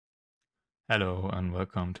Hello and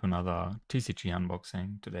welcome to another TCG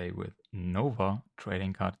unboxing today with Nova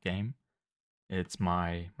trading card game. It's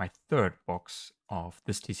my third box of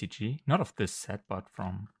this TCG, not of this set, but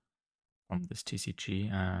from this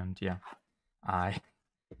TCG. And yeah, I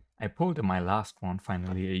pulled in my last one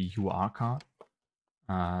finally a UR card.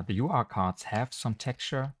 The UR cards have some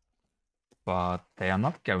texture, but they are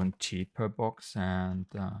not guaranteed per box. And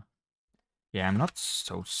yeah, I'm not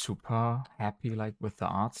so super happy like with the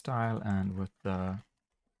art style and with the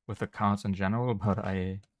cards in general, but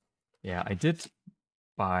I did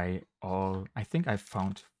buy all. I think I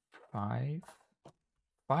found five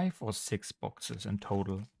or six boxes in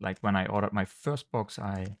total. Like when I ordered my first box,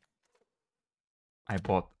 I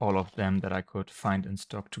bought all of them that I could find in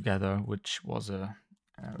stock together, which was a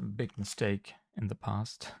big mistake in the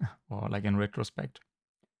past, or like in retrospect.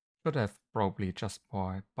 Should have probably just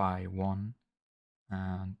buy one,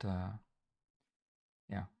 and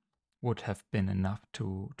yeah, would have been enough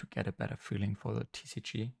to get a better feeling for the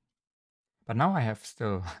TCG. But now I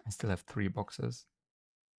still have three boxes,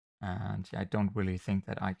 and I don't really think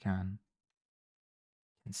that I can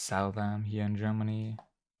sell them here in Germany.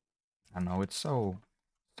 I don't know, it's so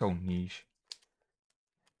niche.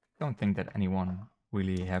 Don't think that anyone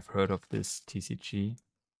really have heard of this TCG.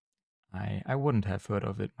 I wouldn't have heard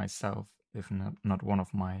of it myself if not one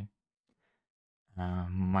of my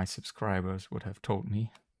my subscribers would have told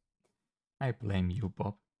me. I blame you,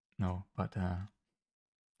 Bob. No, but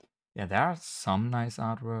yeah, there are some nice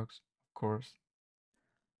artworks, of course.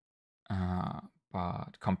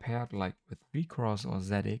 But compared like with V-Cross or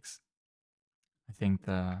ZX, I think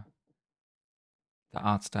the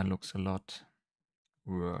art style looks a lot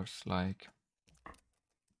worse. Like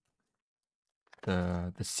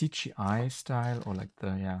the CGI style, or like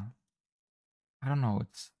I don't know,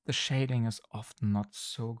 it's the shading is often not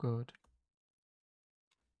so good.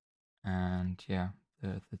 And yeah,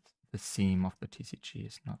 the theme of the TCG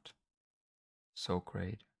is not so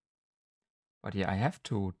great. But yeah, I have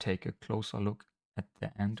to take a closer look at the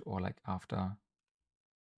end, or like after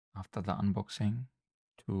the unboxing,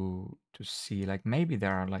 to see, like, maybe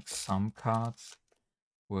there are like some cards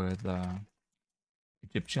with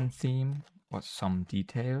Egyptian theme or some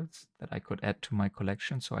details that I could add to my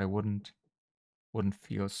collection, so I wouldn't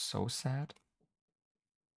feel so sad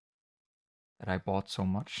that I bought so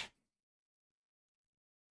much.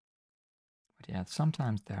 But yeah,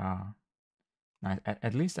 sometimes there are nice.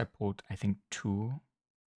 At least I pulled, I think, two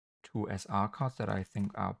SR cards that I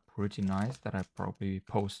think are pretty nice, that I probably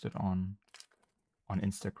posted on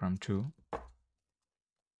Instagram too.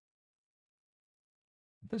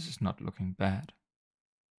 This is not looking bad.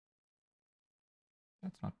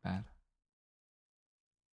 That's not bad.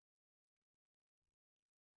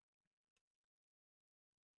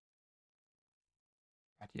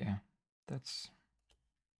 But yeah, that's,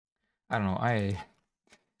 I don't know,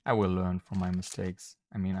 I will learn from my mistakes.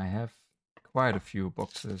 I mean, I have quite a few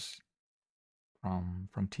boxes from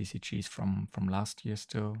TCGs from last year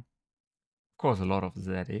still. Of course, a lot of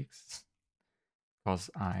ZX, because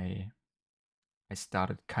I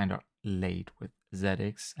started kind of late with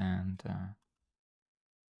ZX, and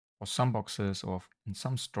for some boxes or in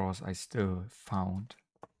some stores I still found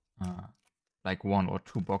like one or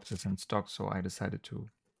two boxes in stock, so I decided to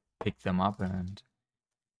pick them up, and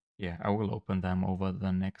yeah, I will open them over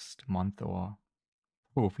the next month, or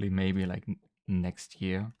hopefully maybe like next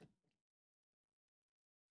year.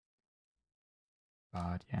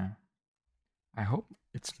 But yeah, I hope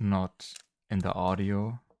it's not in the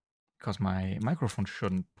audio, because my microphone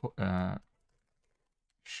shouldn't pull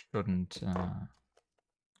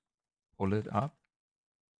it up.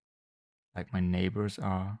 Like, my neighbors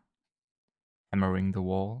are hammering the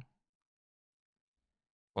wall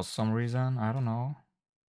for some reason. I don't know.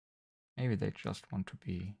 Maybe they just want to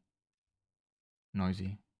be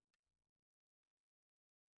noisy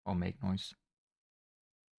or make noise.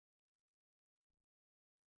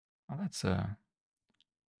 Oh, that's a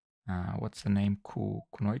what's the name?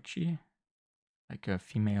 Kunoichi, like a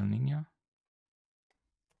female ninja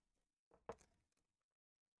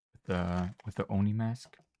with the Oni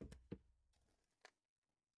mask.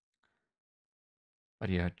 But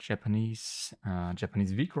yeah, Japanese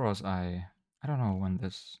V-Cross. I don't know when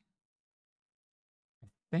this. I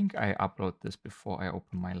think I upload this before I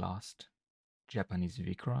open my last Japanese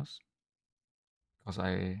V-Cross, because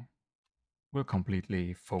I will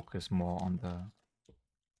completely focus more on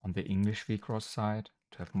the English V-Cross side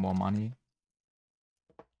to have more money.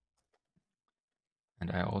 And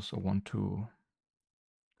I also want to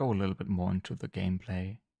go a little bit more into the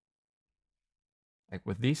gameplay. Like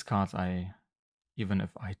with these cards, even if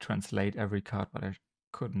I translate every card, but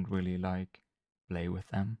couldn't really like play with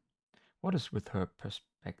them. What is with her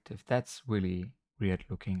perspective? That's really weird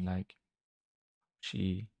looking. Like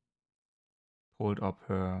she pulled up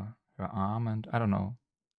her arm, and I don't know.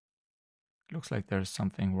 It looks like there's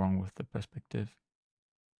something wrong with the perspective.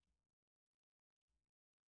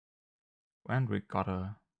 And we got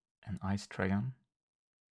an ice dragon.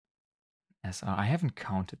 SR. I haven't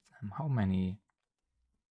counted them. How many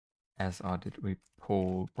SR did we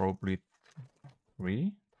pull? Probably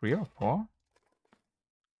three or four.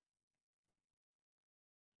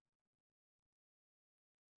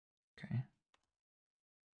 Okay.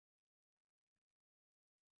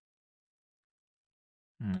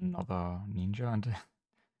 Another ninja,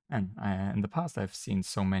 and in the past I've seen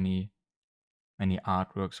so many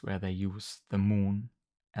artworks where they use the moon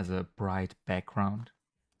as a bright background,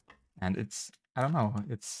 and it's, I don't know,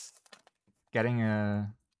 it's getting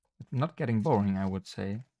not getting boring, I would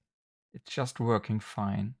say. It's just working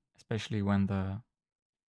fine, especially when the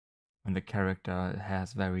character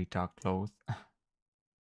has very dark clothes.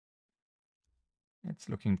 It's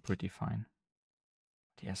looking pretty fine.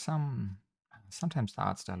 But yeah, sometimes the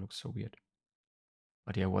art style looks so weird.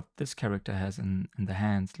 But yeah, what this character has in the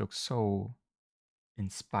hands looks so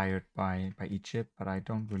inspired by Egypt, but I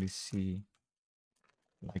don't really see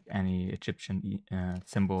like any Egyptian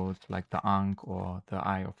symbols like the Ankh or the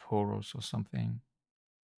Eye of Horus or something.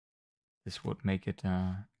 This would make it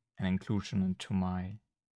an inclusion into my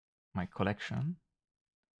collection.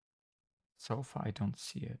 So far, I don't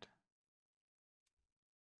see it.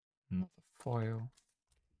 Another foil.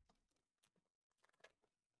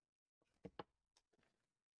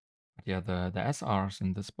 But yeah, the SRs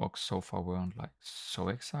in this box so far weren't like so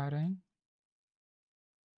exciting.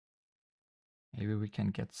 Maybe we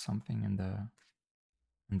can get something in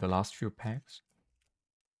the last few packs.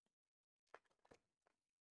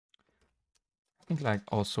 I think like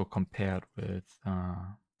also compared with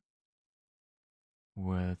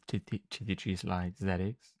TTGs like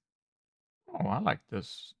ZX. Oh, I like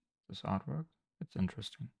this artwork. It's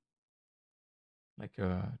interesting. Like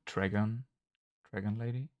a dragon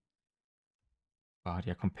lady. But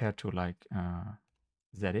yeah, compared to like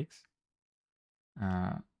ZX,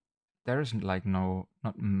 uh, there isn't like not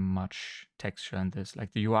much texture in this.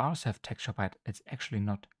 Like the URs have texture, but it's actually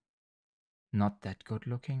not that good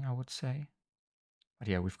looking, I would say. But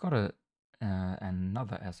yeah, we've got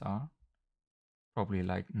another SR. Probably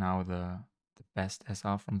like now the best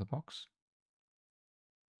SR from the box.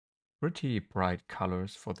 Pretty bright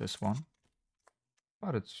colors for this one,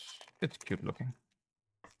 but it's cute looking.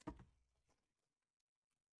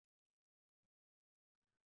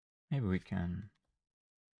 Maybe we can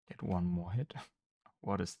get one more hit.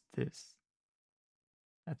 What is this?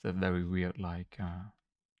 That's a very weird like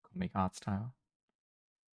comic art style.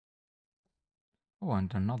 Oh,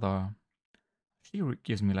 and another. She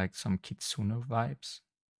gives me like some kitsune vibes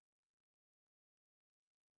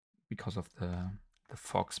because of the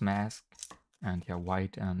fox mask, and yeah,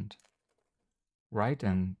 white and red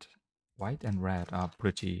are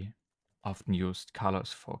pretty often used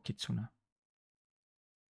colors for kitsune.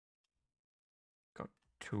 Got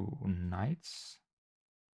two knights.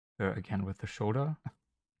 Her again with the shoulder.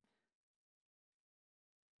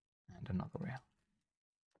 And another rare.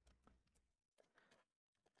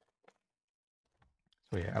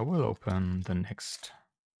 So yeah, I will open the next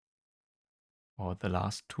or the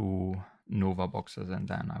last two Nova boxes, and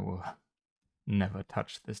then I will never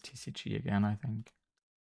touch this TCG again, I think.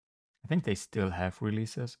 I think they still have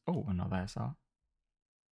releases. Oh, another SR.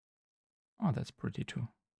 Oh, that's pretty too.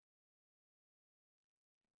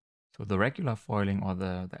 So the regular foiling or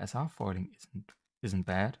the SR foiling isn't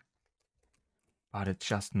bad, but it's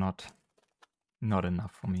just not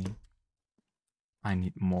enough for me. I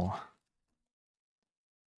need more.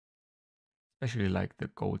 Especially like the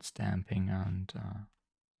gold stamping, and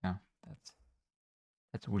yeah,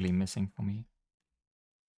 that's really missing for me.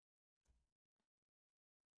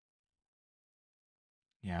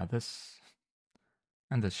 Yeah, this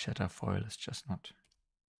shatter foil is just not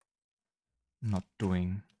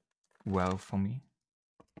doing well for me.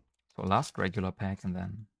 So last regular pack, and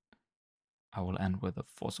then I will end with a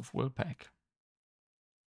Force of Will pack.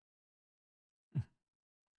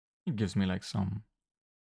 It gives me like some.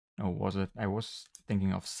 Oh, was it? I was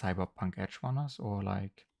thinking of Cyberpunk Edgerunners or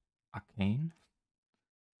like Arcane.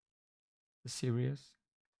 The series.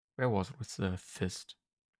 Where was it with the fist?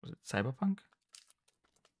 Was it Cyberpunk?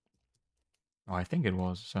 Oh, I think it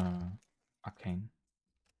was Arcane.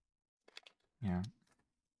 Yeah.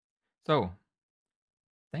 So,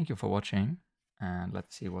 thank you for watching, and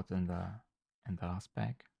let's see what's in the last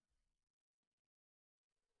pack.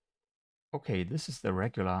 Okay, this is the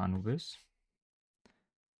regular Anubis,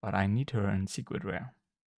 but I need her in secret rare,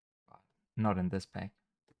 not in this pack.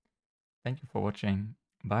 Thank you for watching.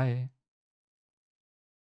 Bye.